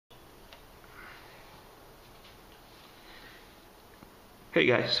Hey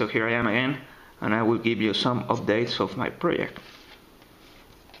guys, so here I am again, and I will give you some updates of my project.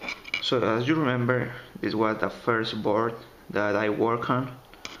 So as you remember, this was the first board that I work on.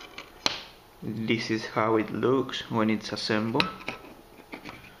 This is how it looks when it's assembled.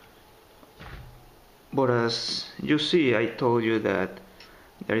 But as you see, I told you that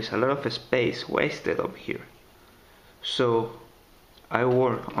there is a lot of space wasted up here. So I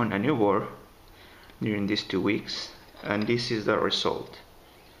worked on a new board during these 2 weeks, and this is the result.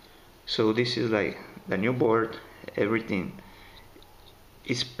 So this is like the new board. Everything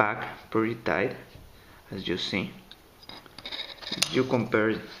is packed pretty tight, as you see. If you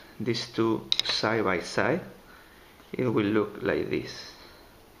compare these two side by side, it will look like this.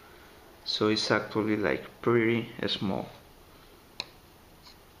 So it's actually like pretty small.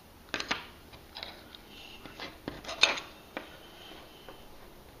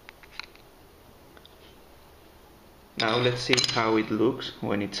 Now let's see how it looks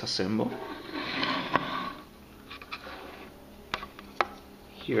when it's assembled.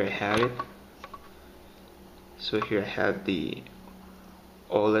 Here I have it. So here I have the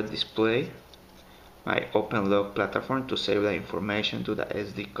OLED display, my open log platform to save the information to the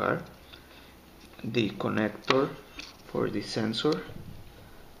SD card, the connector for the sensor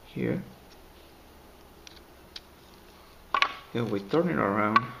here. If we turn it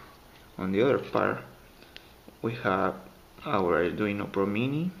around, on the other part we have our Arduino Pro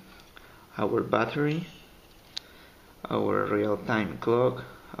Mini, our battery, our real-time clock,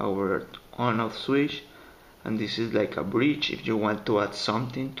 our on-off switch, and this is like a bridge if you want to add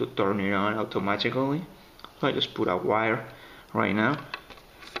something to turn it on automatically. So I just put a wire right now,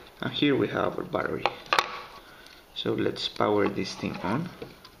 and here we have our battery. So let's power this thing on,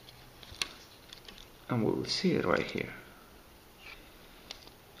 and we will see it right here.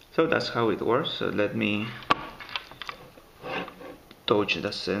 So that's how it works. So let me touch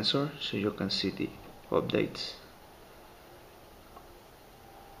the sensor so you can see the updates.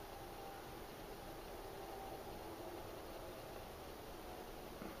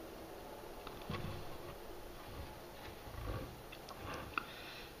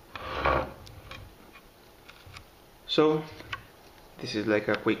 So this is like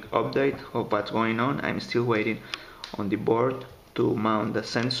a quick update of what's going on. I'm still waiting on the board to mount the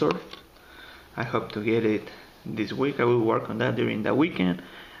sensor. I hope to get it this week. I will work on that during the weekend,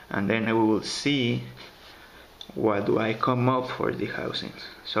 and then I will see what do I come up for the housings.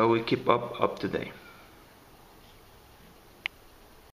 So we keep up to date.